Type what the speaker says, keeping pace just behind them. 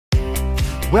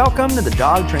Welcome to the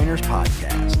Dog Trainers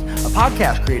Podcast, a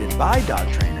podcast created by dog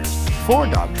trainers for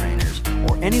dog trainers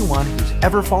or anyone who's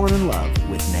ever fallen in love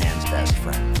with man's best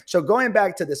friend. So going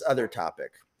back to this other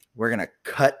topic, we're going to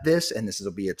cut this and this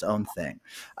will be its own thing.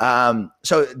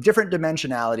 So different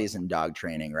dimensionalities in dog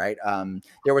training, right?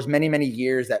 There was many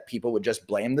years that people would just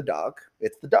blame the dog.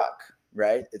 It's the dog,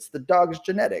 right? It's the dog's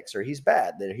genetics, or he's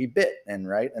bad, that he bit, and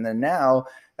right. And then now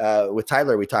with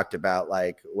Tyler, we talked about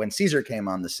like when Caesar came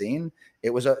on the scene,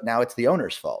 it was now it's the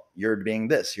owner's fault. You're being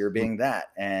this, you're being that.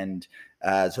 And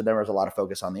so there was a lot of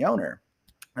focus on the owner.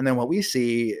 And then what we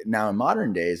see now in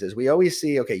modern days is we always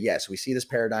see, okay, yes, we see this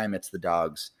paradigm. It's the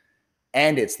dogs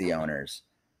and it's the owners.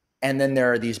 And then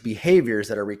there are these behaviors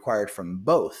that are required from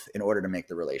both in order to make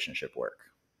the relationship work,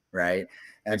 right?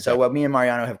 And exactly. So what me and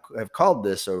Mariano have called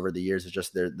this over the years is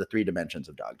just the three dimensions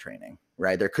of dog training,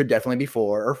 right? There could definitely be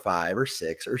 4 or 5 or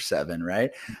 6 or 7,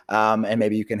 right? And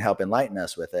maybe you can help enlighten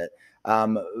us with it.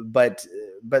 But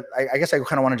I guess I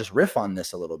kind of want to just riff on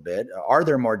this a little bit. Are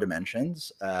there more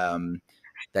dimensions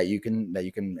that you can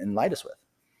enlighten us with?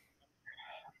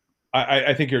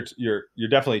 I think you're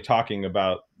definitely talking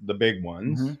about the big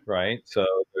ones, right? So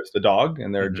there's the dog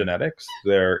and their genetics,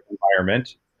 their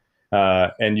environment,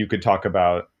 and you could talk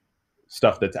about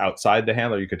stuff that's outside the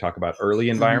handler. You could talk about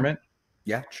early environment.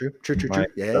 Yeah, true. Right?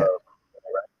 Yeah.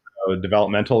 So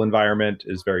developmental environment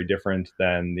is very different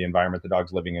than the environment the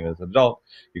dog's living in as an adult.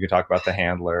 You could talk about the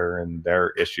handler and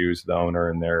their issues, the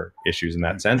owner and their issues in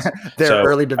that sense. Their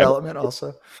early development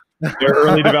also. Their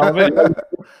early development.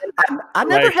 I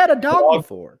never had a dog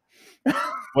before.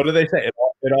 What do they say?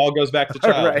 It all goes back to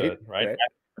childhood, right?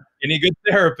 Any good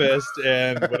therapist,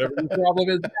 and whatever the problem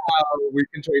is now, we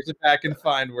can trace it back and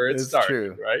find where it started,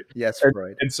 true. Right? Yes,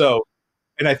 right.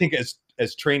 And I think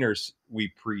as trainers, we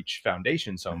preach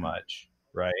foundation so much,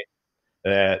 right?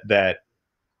 That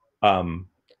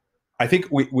I think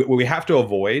what we have to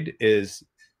avoid is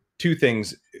 2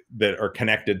 things that are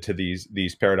connected to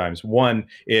these paradigms. One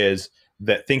is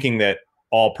that thinking that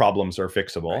all problems are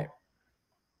fixable,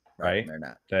 right? They're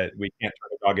not. That we can't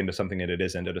turn a dog into something that it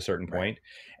isn't at a certain point,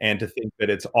 and to think that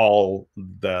it's all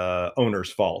the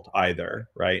owner's fault either,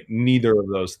 right? Neither of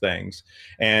those things.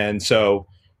 And so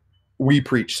we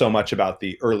preach so much about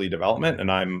the early development,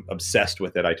 and I'm obsessed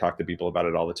with it. I talk to people about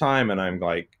it all the time, and I'm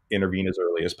like, intervene as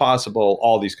early as possible.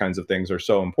 All these kinds of things are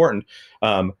so important.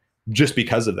 Just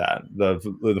because of that,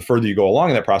 the further you go along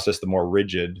in that process, the more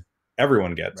rigid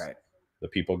everyone gets. Right. The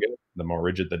people get, the more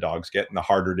rigid the dogs get, and the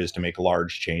harder it is to make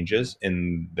large changes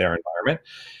in their environment.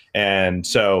 And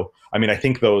so, I mean, I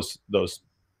think those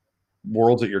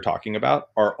worlds that you're talking about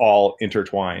are all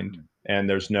intertwined, and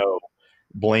there's no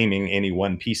blaming any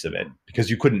one piece of it because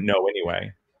you couldn't know anyway.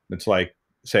 It's like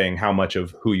saying how much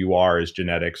of who you are is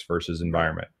genetics versus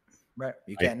environment. Right.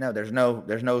 You can't know. There's no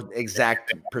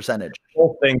exact percentage. The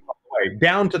whole thing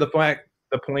down to the point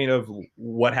of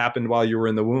what happened while you were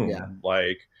in the womb. Yeah.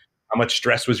 Like how much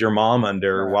stress was your mom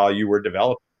under while you were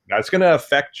developing? That's going to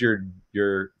affect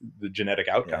the genetic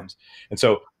outcomes. Yeah. And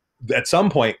so at some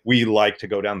point we like to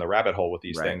go down the rabbit hole with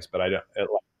these things, but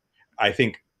I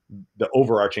think the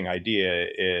overarching idea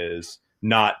is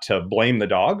not to blame the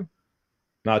dog,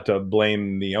 not to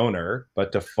blame the owner,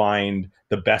 but to find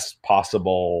the best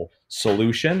possible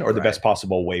solution or the best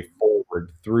possible way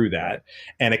forward through that,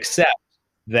 and accept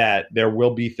that there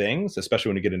will be things, especially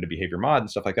when you get into behavior mod and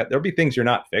stuff like that, there'll be things you're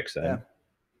not fixing. Yeah.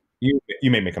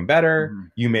 You may make them better.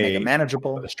 You may make them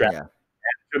manageable.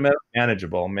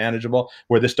 Manageable,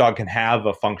 where this dog can have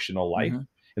a functional life.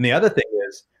 And the other thing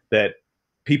is that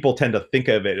people tend to think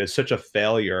of it as such a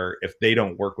failure if they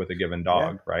don't work with a given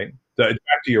dog, right? So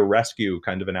back to your rescue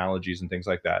kind of analogies and things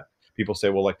like that. People say,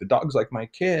 well, like the dog's like my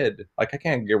kid. Like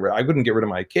I wouldn't get rid of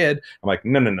my kid. I'm like,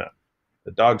 no.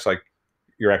 The dog's like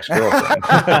your ex-girlfriend. You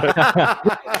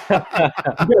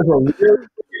guys were really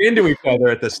into each other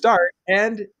at the start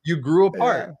and you grew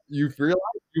apart. Yeah. You realized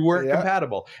you weren't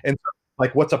compatible. And so,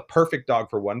 like what's a perfect dog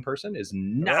for one person is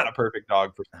not a perfect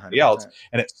dog for somebody 100%. Else.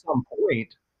 And at some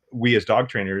point, we as dog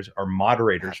trainers are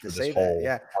moderators for this whole.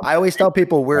 Yeah. I always tell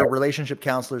people we're relationship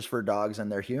counselors for dogs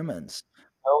and they're humans.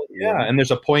 Oh yeah. And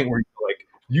there's a point where you're like,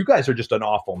 you guys are just an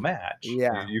awful match.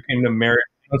 Yeah. You came to marry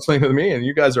counseling with me and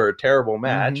you guys are a terrible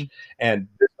match. And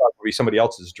this dog will be somebody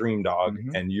else's dream dog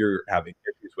and you're having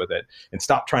issues with it, and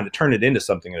stop trying to turn it into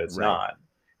something that it's not.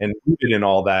 And rooted in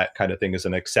all that kind of thing is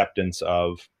an acceptance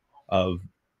of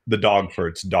the dog for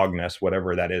its dogness,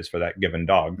 whatever that is for that given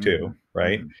dog too.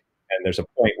 Right. And there's a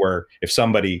point where if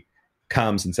somebody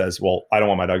comes and says, well, I don't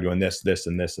want my dog doing this, this,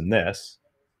 and this, and this.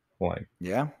 Like,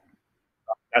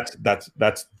 that's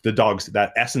the dog's,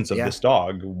 that essence of this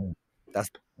dog. That's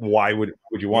why would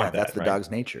you want that? That's the dog's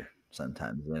nature.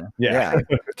 sometimes, you know? Yeah.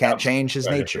 Can't change his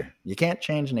nature. You can't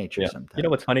change nature sometimes. You know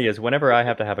what's funny is whenever I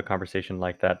have to have a conversation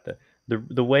like that,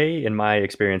 the way in my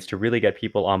experience to really get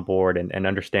people on board and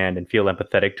understand and feel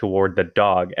empathetic toward the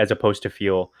dog as opposed to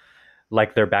feel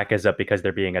like their back is up because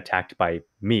they're being attacked by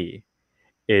me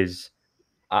is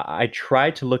I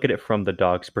try to look at it from the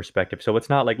dog's perspective. So it's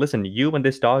not like, listen, you and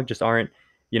this dog just aren't,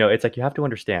 it's like you have to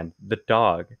understand the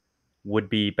dog would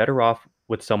be better off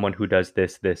with someone who does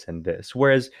this, this, and this.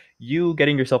 Whereas you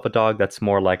getting yourself a dog that's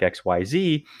more like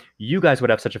XYZ, you guys would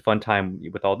have such a fun time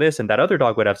with all this, and that other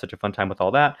dog would have such a fun time with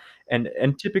all that. And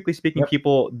typically speaking,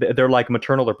 people, they're like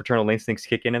maternal or paternal instincts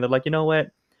kick in, and they're like, you know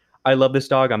what? I love this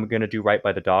dog. I'm going to do right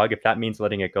by the dog. If that means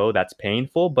letting it go, that's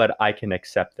painful, but I can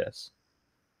accept this.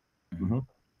 Mm-hmm.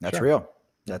 That's real.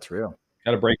 That's real.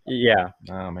 Got to break. Yeah.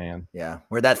 Oh, man. Yeah.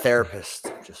 We're that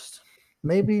therapist. Just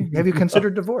maybe, have you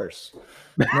considered divorce?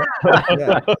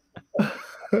 Yeah.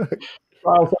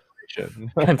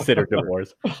 Consider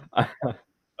divorce.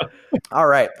 All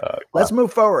right. Let's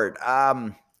move forward.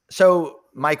 So,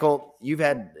 Michael, you've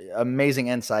had amazing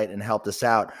insight and helped us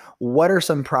out. What are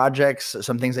some projects,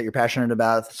 some things that you're passionate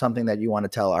about, something that you want to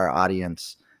tell our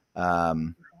audience?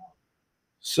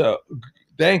 So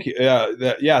thank you.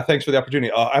 Yeah, thanks for the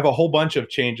opportunity. I have a whole bunch of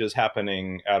changes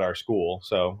happening at our school.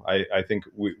 So I think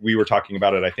we were talking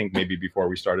about it, I think maybe before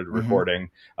we started recording,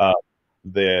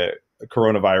 the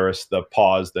coronavirus, the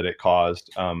pause that it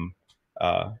caused,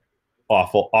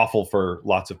 awful for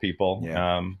lots of people.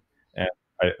 Yeah. And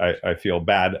I feel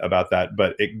bad about that,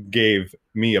 but it gave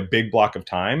me a big block of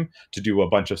time to do a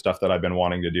bunch of stuff that I've been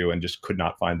wanting to do and just could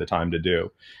not find the time to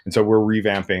do. And so we're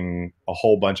revamping a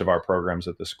whole bunch of our programs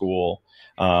at the school.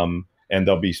 And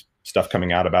there'll be stuff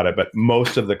coming out about it, but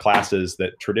most of the classes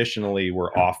that traditionally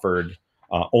were offered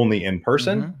only in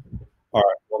person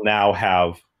will now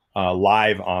have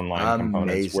live online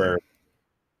components where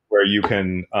you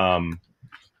can hang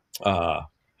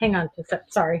on just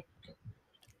sorry.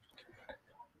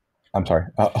 I'm sorry.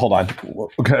 Hold on.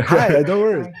 Okay. Hi, don't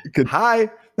worry. Hi.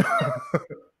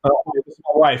 This is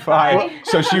my wife. Hi.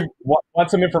 So she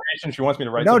wants some information. She wants me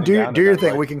to write. No, something down, do your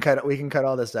thing. Like, we can cut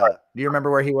all this out. Do you remember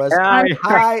where he was?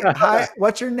 Hi.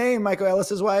 What's your name, Michael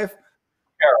Ellis's wife?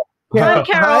 Carol. Hi,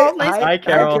 Carol. Hi,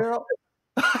 Carol.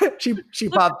 She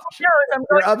popped.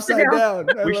 We're upside down.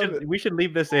 We should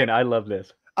leave this in. I love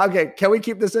this. Okay, can we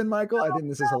keep this in, Michael? I think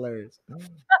this is hilarious.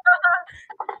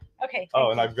 Okay. Oh,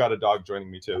 and I've got a dog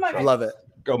joining me too. I love it.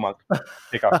 Go, Monk.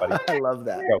 Take off, buddy. I love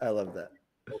that. Go. I love that.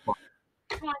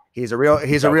 He's a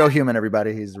real human,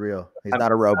 everybody. He's real. He's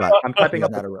not a robot. I'm typing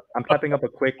up a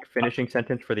quick finishing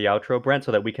sentence for the outro, Brent,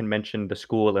 so that we can mention the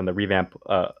school and the revamp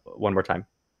one more time.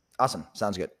 Awesome.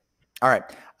 Sounds good. All right.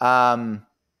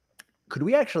 Could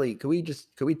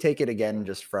we take it again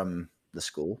just from the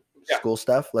school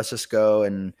stuff? Let's just go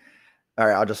and all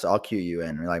right, I'll cue you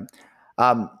in. We're like,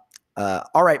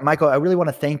 all right, Michael, I really want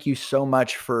to thank you so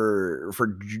much for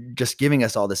just giving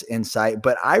us all this insight,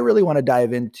 but I really want to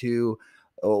dive into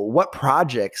what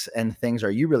projects and things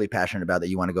are you really passionate about that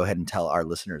you want to go ahead and tell our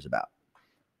listeners about?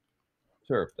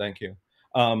 Sure. Thank you.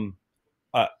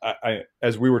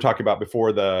 As we were talking about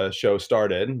before the show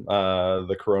started,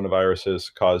 the coronavirus has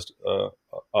caused a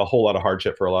whole lot of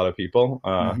hardship for a lot of people.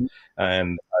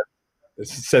 And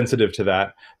sensitive to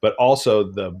that, but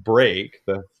also the break,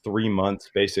 the 3 months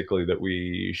basically that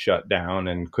we shut down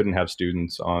and couldn't have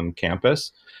students on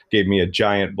campus, gave me a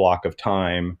giant block of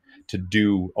time to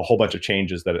do a whole bunch of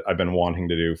changes that I've been wanting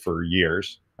to do for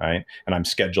years, right? And I'm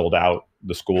scheduled out,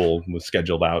 the school was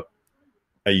scheduled out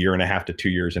 1.5 to 2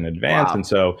 years in advance. Wow. And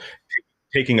so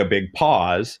taking a big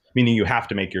pause, meaning you have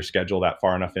to make your schedule that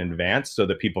far enough in advance so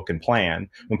that people can plan.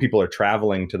 When people are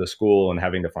traveling to the school and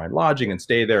having to find lodging and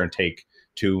stay there and take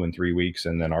 2 and 3 weeks,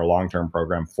 and then our long-term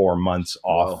program 4 months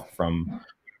off from what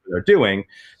they're doing,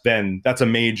 then that's a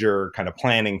major kind of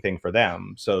planning thing for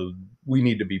them. So we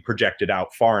need to be projected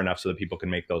out far enough so that people can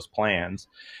make those plans.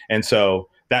 And so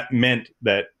that meant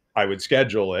that I would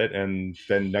schedule it, and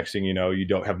then next thing you know, you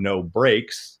don't have no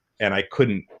breaks. And I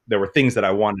couldn't, there were things that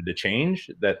I wanted to change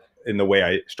that in the way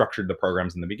I structured the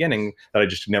programs in the beginning that I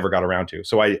just never got around to.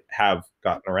 So I have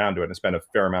gotten around to it and spent a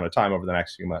fair amount of time over the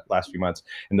last few months.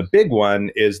 And the big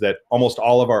one is that almost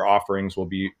all of our offerings will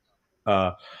be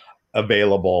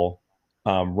available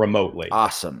remotely.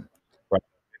 Awesome. Right.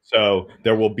 So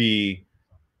there will be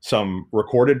some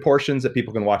recorded portions that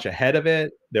people can watch ahead of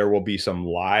it. There will be some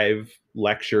live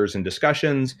lectures and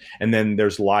discussions. And then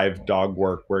there's live dog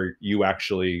work where you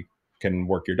actually can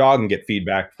work your dog and get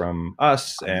feedback from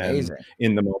us. Amazing. And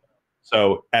in the moment.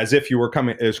 So as if you were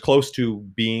coming as close to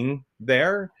being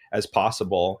there as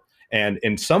possible. And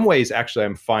in some ways, actually,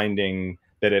 I'm finding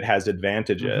that it has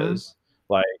advantages,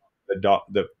 like the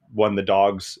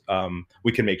dogs,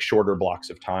 we can make shorter blocks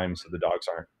of time so the dogs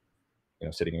aren't,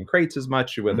 sitting in crates as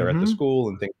much when they're at the school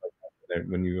and things like that.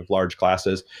 When you have large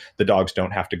classes, the dogs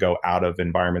don't have to go out of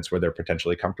environments where they're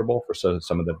potentially comfortable. For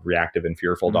some of the reactive and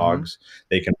fearful dogs,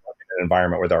 they can work in an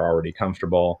environment where they're already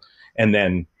comfortable. And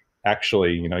then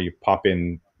actually, you pop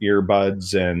in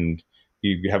earbuds and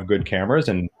you have good cameras,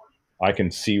 and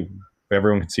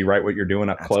everyone can see right what you're doing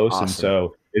up close. Awesome. And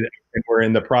so and we're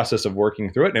in the process of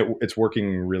working through it, and it's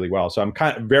working really well. So I'm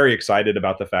kind of very excited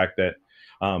about the fact that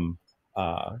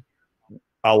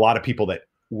a lot of people that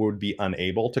would be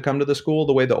unable to come to the school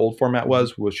the way the old format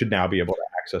was should now be able to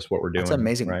access what we're doing. That's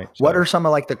amazing. Right? What are some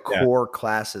of like the core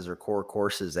classes or core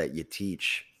courses that you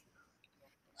teach?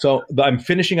 So I'm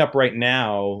finishing up right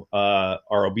now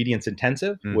our obedience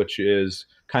intensive, which is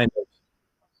kind of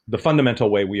the fundamental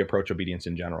way we approach obedience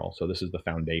in general. So this is the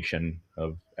foundation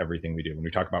of everything we do. When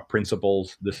we talk about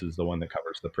principles, this is the one that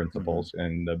covers the principles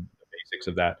and the basics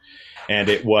of that. And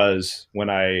it was, when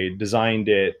I designed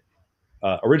it,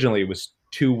 originally it was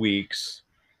 2 weeks,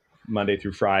 Monday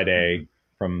through Friday,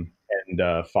 from 10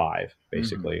 to 5,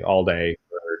 basically all day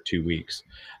for 2 weeks.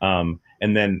 And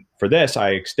then for this,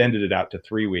 I extended it out to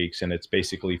 3 weeks, and it's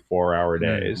basically 4-hour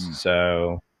days.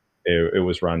 So it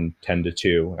was run 10 to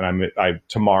 2, and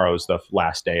tomorrow's the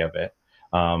last day of it.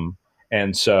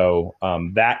 And so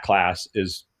that class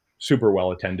is super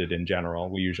well attended in general.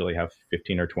 We usually have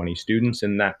 15 or 20 students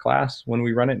in that class when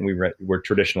we run it, and we're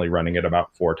traditionally running it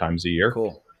about 4 times a year.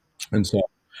 Cool. And so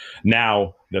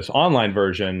now this online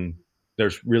version,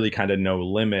 there's really kind of no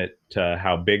limit to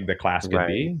how big the class could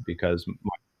be, because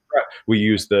we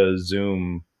use the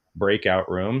Zoom breakout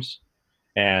rooms,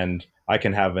 and I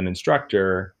can have an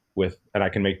instructor and I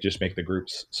can make the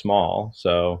groups small.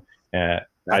 So I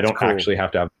don't actually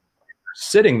have to have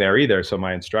sitting there either. So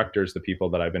my instructors, the people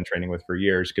that I've been training with for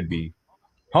years, could be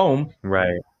home,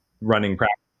 running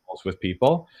practicals with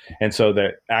people. And so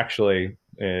that actually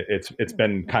it's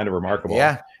been kind of remarkable.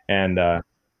 Yeah. And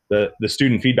the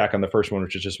student feedback on the first one,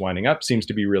 which is just winding up, seems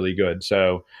to be really good.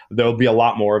 So there'll be a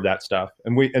lot more of that stuff.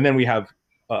 And then we have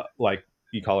like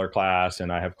e-collar class,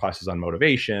 and I have classes on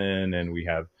motivation, and we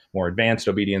have more advanced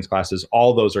obedience classes.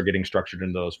 All those are getting structured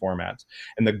into those formats.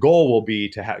 And the goal will be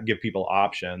to give people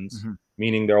options,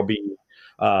 meaning there'll be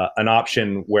an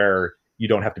option where you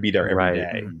don't have to be there every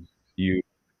day. The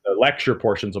lecture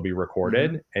portions will be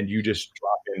recorded, and you just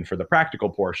drop in for the practical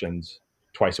portions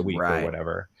twice a week or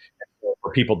whatever. And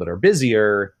for people that are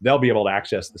busier, they'll be able to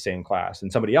access the same class,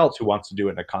 and somebody else who wants to do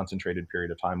it in a concentrated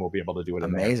period of time will be able to do it.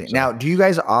 Amazing. So, now, do you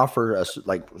guys offer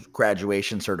like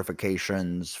graduation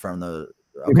certifications from the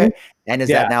and is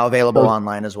that now available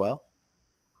online as well?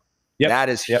 That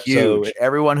is huge. So,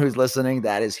 everyone who's listening,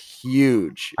 that is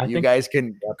huge. You guys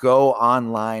can go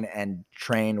online and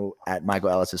train at Michael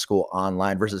Ellis' school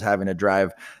online versus having to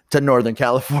drive to Northern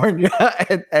California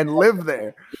and live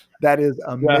there. That is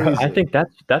amazing. I think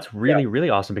that's really, really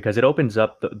awesome, because it opens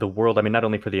up the world. I mean, not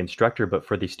only for the instructor, but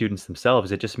for the students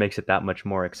themselves. It just makes it that much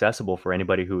more accessible for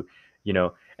anybody who,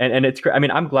 and it's great. I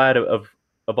mean, I'm glad of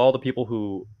all the people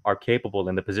who are capable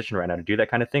in the position right now to do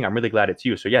that kind of thing. I'm really glad it's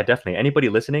you. So yeah, definitely. Anybody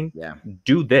listening,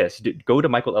 do this. Go to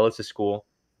Michael Ellis' school.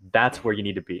 That's where you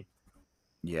need to be.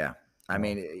 Yeah. I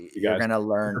mean, you're going to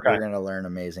learn, you're going to learn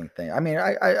amazing things. I mean,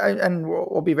 and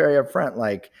we'll be very upfront.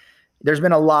 Like, there's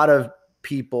been a lot of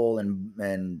people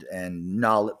and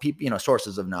knowledge, people,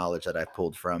 sources of knowledge that I've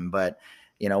pulled from, but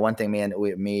one thing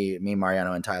me,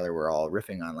 Mariano, and Tyler were all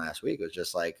riffing on last week was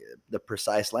just like the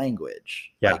precise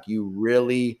language. Like, you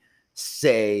really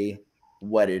say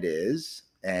what it is,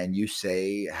 and you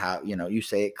say how, you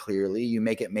say it clearly, you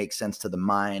make it make sense to the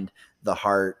mind, the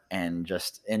heart, and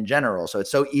just in general. So it's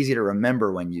so easy to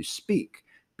remember when you speak,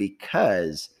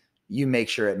 because you make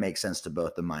sure it makes sense to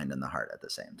both the mind and the heart at the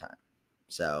same time.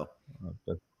 So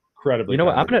incredibly. You know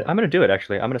what? I'm gonna do it.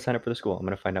 Actually, I'm gonna sign up for the school. I'm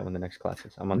gonna find out when the next class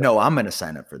is. I'm gonna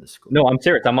sign up for the school. No, I'm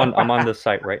serious. I'm on the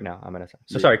site right now. I'm gonna.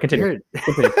 So sorry. Continue.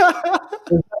 There's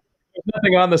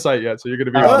nothing on the site yet, so you're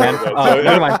gonna be.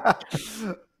 Never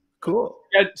mind. Cool.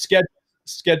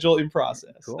 Schedule in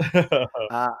process. Cool.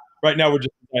 Right now, we're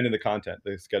just designing the content.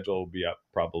 The schedule will be up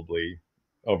probably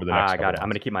over the next. I got it. I'm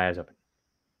gonna keep my eyes open.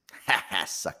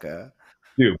 Sucker.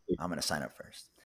 Dude, I'm gonna sign up first.